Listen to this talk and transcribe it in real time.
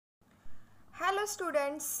Hello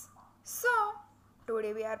students. So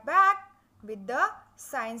today we are back with the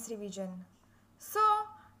science revision. So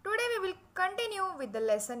today we will continue with the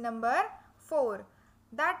lesson number 4,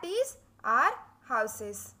 that is our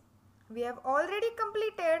houses. We have already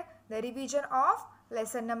completed the revision of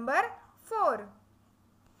lesson number 4.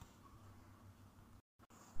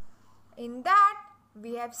 In that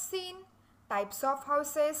we have seen types of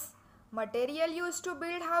houses, material used to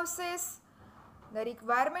build houses, the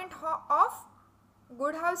requirement of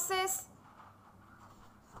good houses,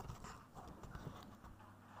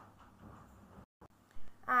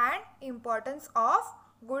 and importance of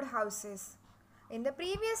good houses. In the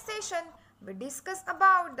previous session, we discussed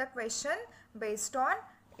about the question based on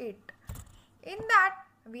it. In that,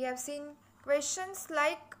 we have seen questions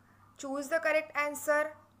like choose the correct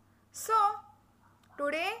answer. So,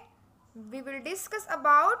 today we will discuss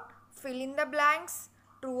about fill in the blanks,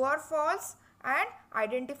 true or false, and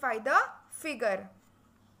identify the figure.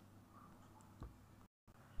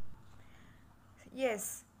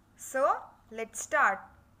 Yes, so let's start.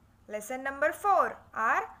 Lesson number 4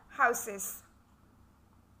 are houses.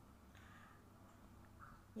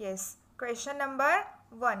 Yes, question number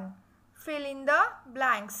 1. Fill in the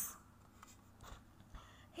blanks.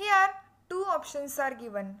 Here, two options are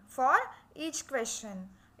given for each question.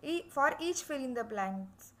 For each fill in the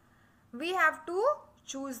blanks, we have to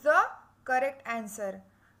choose the correct answer.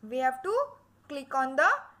 We have to click on the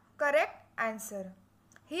correct answer.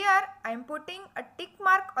 Here I am putting a tick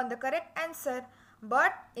mark on the correct answer,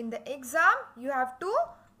 but in the exam you have to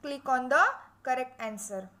click on the correct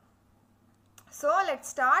answer. So let's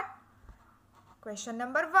start. Question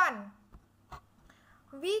number 1.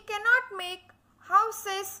 We cannot make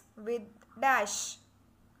houses with dash.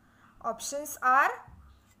 Options are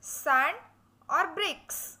sand or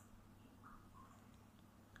bricks.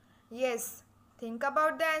 Yes, think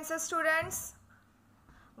about the answer, students.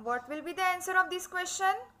 What will be the answer of this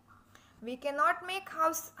question? We cannot make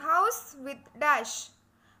house with dash,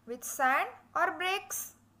 with sand or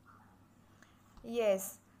bricks.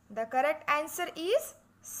 Yes, the correct answer is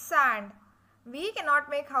sand. We cannot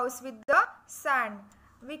make house with the sand.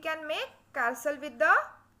 We can make castle with the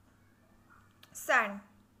sand.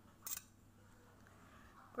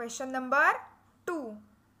 Question number 2.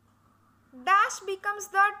 Dash becomes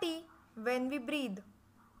dirty when we breathe.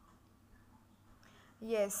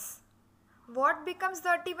 Yes. What becomes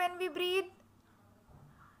dirty when we breathe?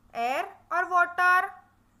 Air or water?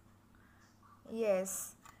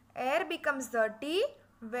 Yes. Air becomes dirty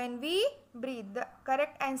when we breathe. The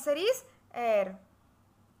correct answer is air.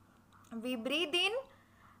 We breathe in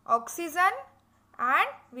oxygen and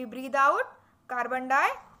we breathe out carbon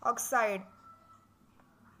dioxide.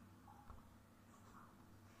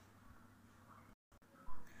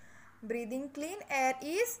 Breathing clean air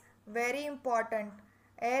is very important.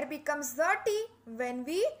 Air becomes dirty when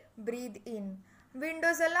we breathe in.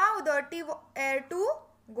 Windows allow dirty air to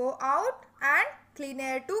go out and clean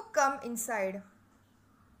air to come inside.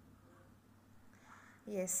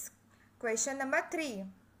 Yes. Question number 3.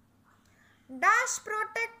 Dash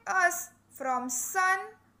protect us from sun,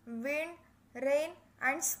 wind, rain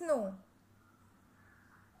and snow.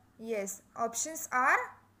 Yes. Options are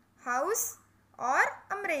house or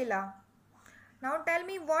umbrella. Now tell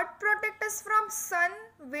me, what protect us from sun,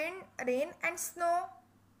 wind, rain and snow?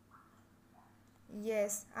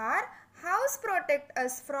 Yes, our house protect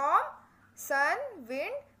us from sun,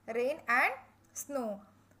 wind, rain and snow.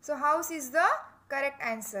 So house is the correct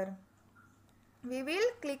answer. We will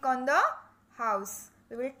click on the house.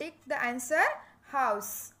 We will tick the answer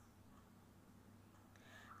house.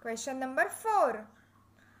 Question number 4.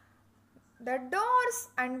 The doors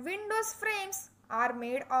and windows frames are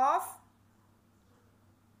made of.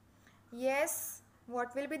 Yes,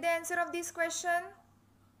 what will be the answer of this question?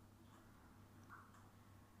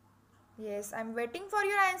 Yes, I am waiting for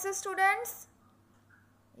your answer, students.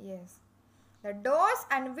 Yes, the doors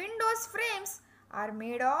and windows frames are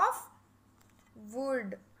made of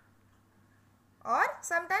wood or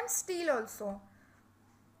sometimes steel also.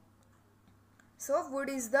 So wood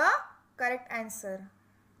is the correct answer.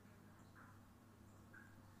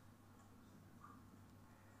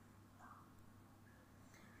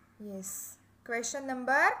 Yes. Question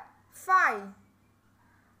number 5.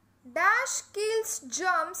 Dash kills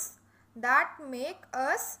germs that make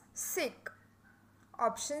us sick.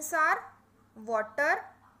 Options are water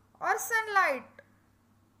or sunlight.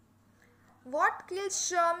 What kills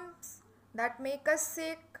germs that make us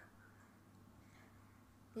sick?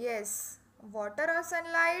 Yes. Water or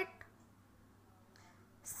sunlight?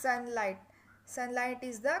 Sunlight. Sunlight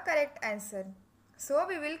is the correct answer. So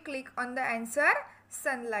we will click on the answer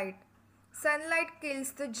sunlight. Sunlight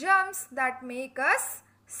kills the germs that make us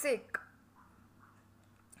sick.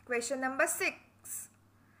 Question number 6.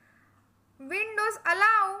 Windows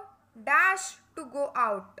allow dash to go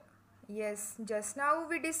out. Yes, just now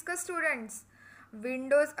we discussed, students.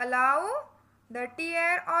 Windows allow dirty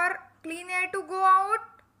air or clean air to go out.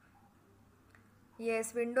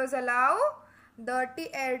 Yes, windows allow dirty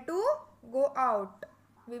air to go out.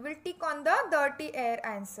 We will tick on the dirty air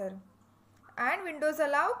answer. And windows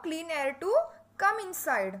allow clean air to come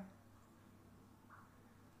inside.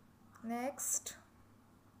 Next.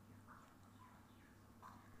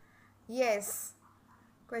 Yes.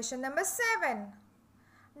 Question number 7.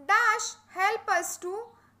 Dash help us to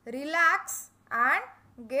relax and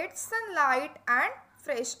get sunlight and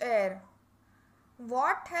fresh air.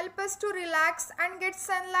 What help us to relax and get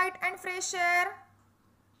sunlight and fresh air?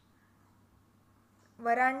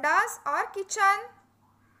 Verandas or kitchen?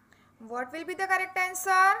 What will be the correct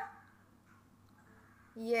answer?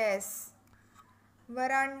 Yes.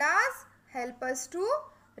 Verandas help us to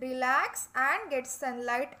relax and get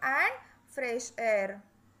sunlight and fresh air.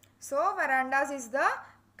 So, verandas is the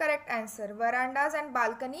correct answer. Verandas and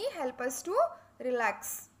balcony help us to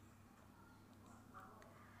relax.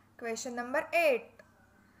 Question number 8.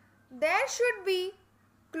 There should be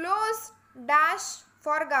closed dash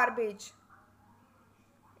for garbage.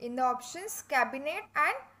 In the options, cabinet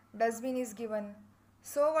and dustbin is given.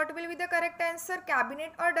 So, what will be the correct answer?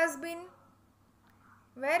 Cabinet or dustbin?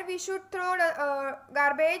 Where we should throw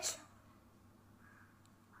garbage?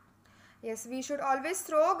 Yes, we should always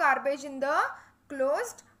throw garbage in the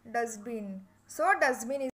closed dustbin. So,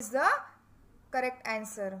 dustbin is the correct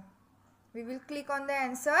answer. We will click on the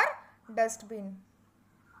answer dustbin.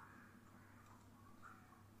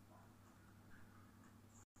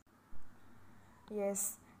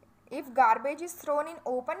 Yes, if garbage is thrown in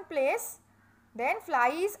open place, then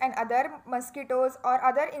flies and other mosquitoes or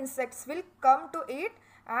other insects will come to it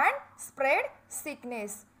and spread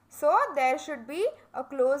sickness. So, there should be a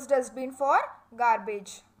closed dustbin for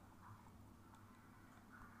garbage.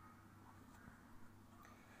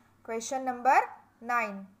 Question number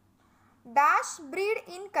 9. Dash breed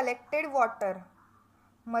in collected water.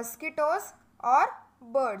 Mosquitoes or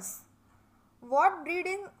birds? What breed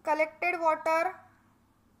in collected water?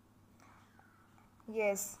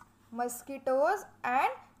 Yes, mosquitoes and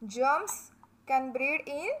germs can breed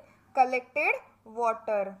in collected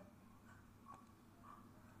water.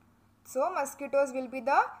 So, mosquitoes will be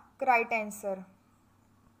the right answer.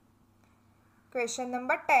 Question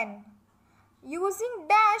number 10. Using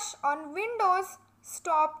dash on windows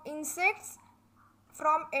stop insects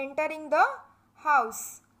from entering the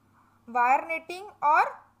house. Wire netting or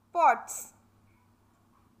pots?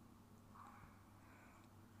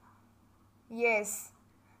 Yes,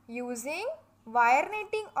 using wire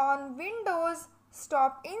netting on windows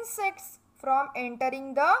stop insects from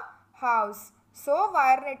entering the house. So,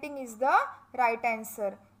 wire netting is the right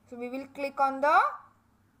answer. So, we will click on the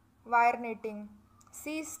wire netting.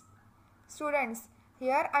 See, students,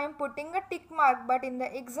 here I am putting a tick mark, but in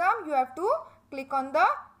the exam you have to click on the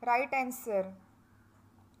right answer.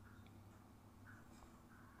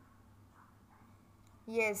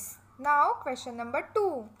 Yes. Now, question number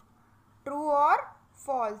 2. True or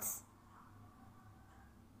false?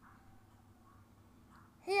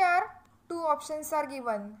 Here, two options are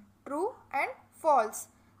given, true and false.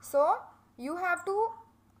 So, you have to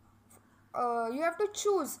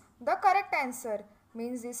choose the correct answer.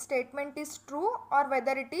 Means this statement is true or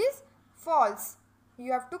whether it is false.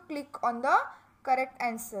 You have to click on the correct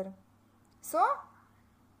answer. So,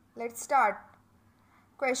 let's start.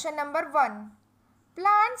 Question number 1.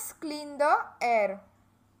 Plants clean the air.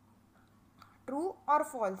 True or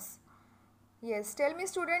false? Yes, tell me,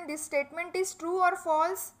 student, this statement is true or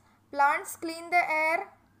false? Plants clean the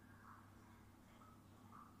air.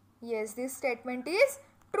 Yes, this statement is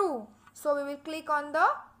true. So, we will click on the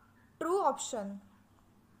true option.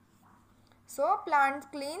 So, plants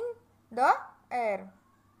clean the air.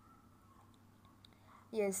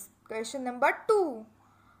 Yes, question number 2.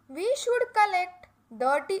 We should collect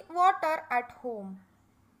dirty water at home.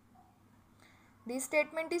 This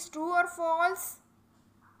statement is true or false?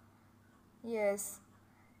 Yes,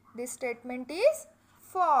 this statement is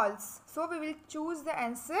false. So, we will choose the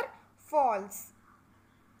answer false.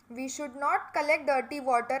 We should not collect dirty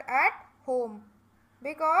water at home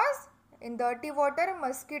because in dirty water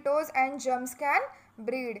mosquitoes and germs can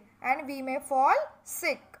breed and we may fall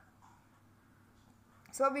sick.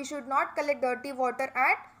 So, we should not collect dirty water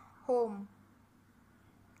at home.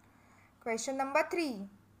 Question number 3.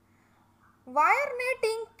 Wire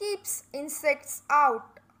netting keeps insects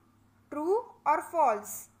out. True or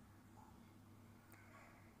false?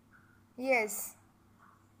 Yes.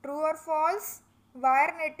 True or false?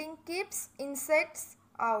 Wire netting keeps insects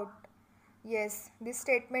out. Yes, this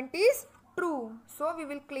statement is true. So we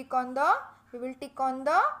will tick on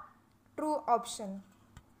the true option.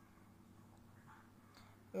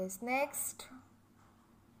 Yes, next.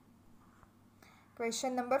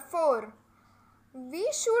 Question number 4. We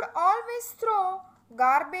should always throw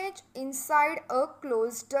garbage inside a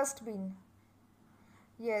closed dustbin.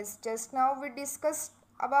 Yes, just now we discussed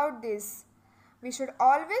about this. We should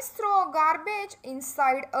always throw garbage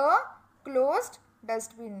inside a closed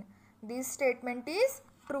dustbin. This statement is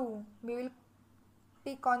true. We will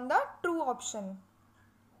tick on the true option.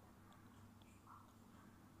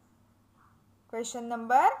 Question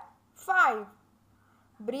number 5.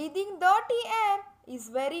 Breathing dirty air is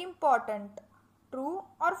very important. True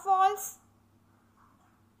or false?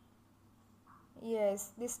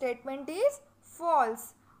 Yes, this statement is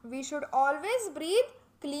false. We should always breathe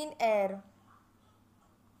clean air.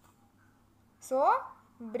 So,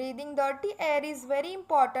 breathing dirty air is very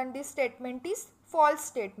important. This statement is false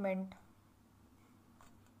statement.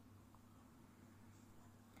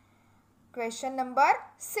 Question number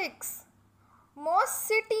 6. Most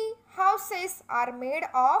city houses are made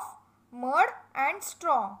of mud and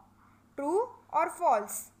straw. True or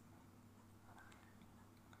false?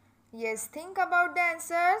 Yes, think about the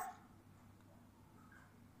answers.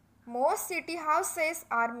 Most city houses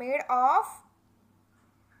are made of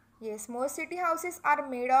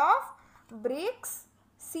bricks,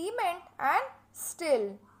 cement and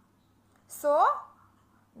steel. So,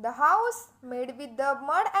 the house made with the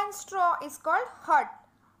mud and straw is called hut.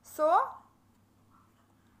 So,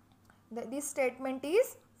 this statement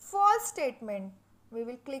is false statement. We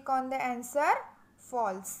will click on the answer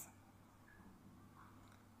false.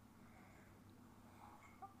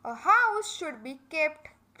 A house should be kept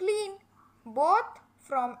clean both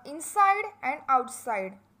from inside and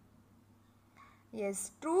outside.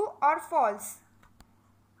 Yes, true or false?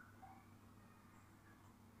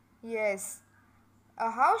 Yes,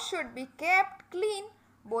 a house should be kept clean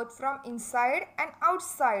both from inside and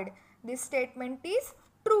outside. This statement is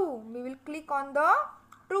true. We will click on the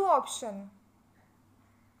true option.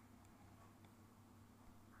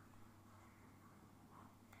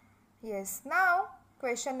 Yes, now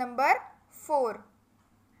question number 4.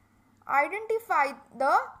 Identify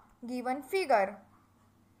the given figure.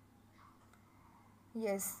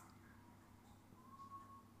 Yes.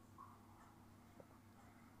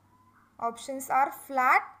 Options are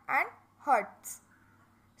flat and huts.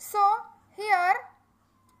 So, here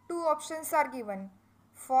two options are given.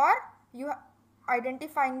 For you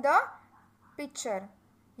identifying the picture,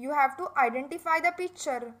 you have to identify the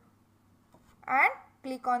picture and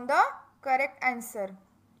click on the correct answer.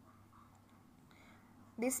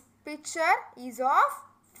 This picture is of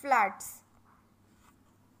flats.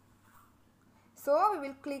 So, we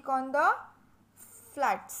will click on the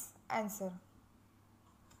flats answer.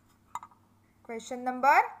 Question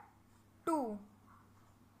number 2.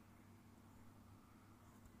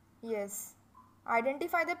 Yes.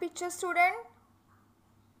 Identify the picture, student.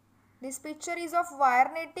 This picture is of wire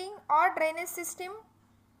netting or drainage system.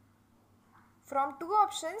 From two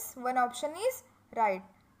options, one option is right.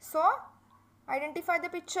 So, identify the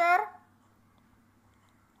picture.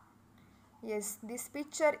 Yes, this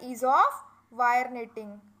picture is of wire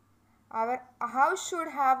netting. Our house should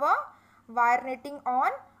have a wire netting on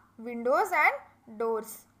windows and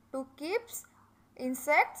doors to keep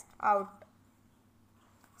insects out.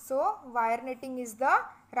 So, wire netting is the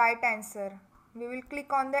right answer. We will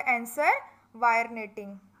click on the answer wire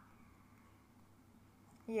netting.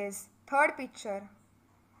 Yes, third picture.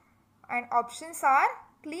 And options are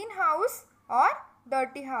clean house or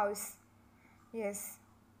dirty house. Yes.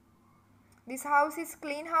 This house is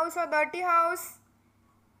clean house or dirty house.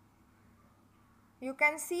 You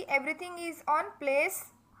can see everything is on place.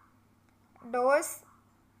 Doors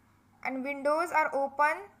and windows are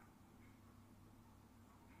open.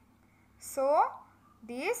 So,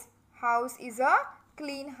 this house is a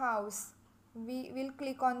clean house. We will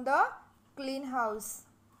click on the clean house.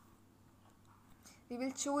 We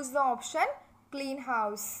will choose the option clean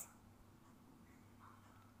house.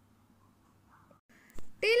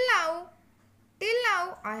 Till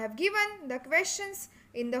now I have given the questions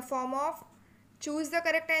in the form of choose the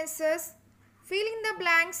correct answers, fill in the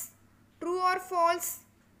blanks, true or false,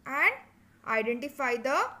 and identify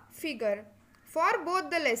the figure for both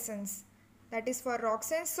the lessons. That is for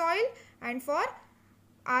rocks and soil and for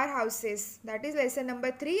our houses. That is lesson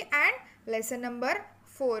number 3 and lesson number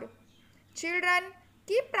 4. Children,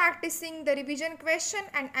 keep practicing the revision question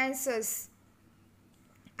and answers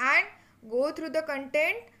and go through the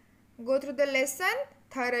content Go through the lesson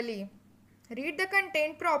thoroughly. Read the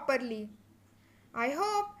content properly. I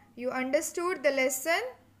hope you understood the lesson.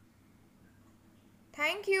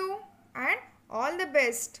 Thank you and all the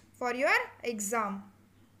best for your exam.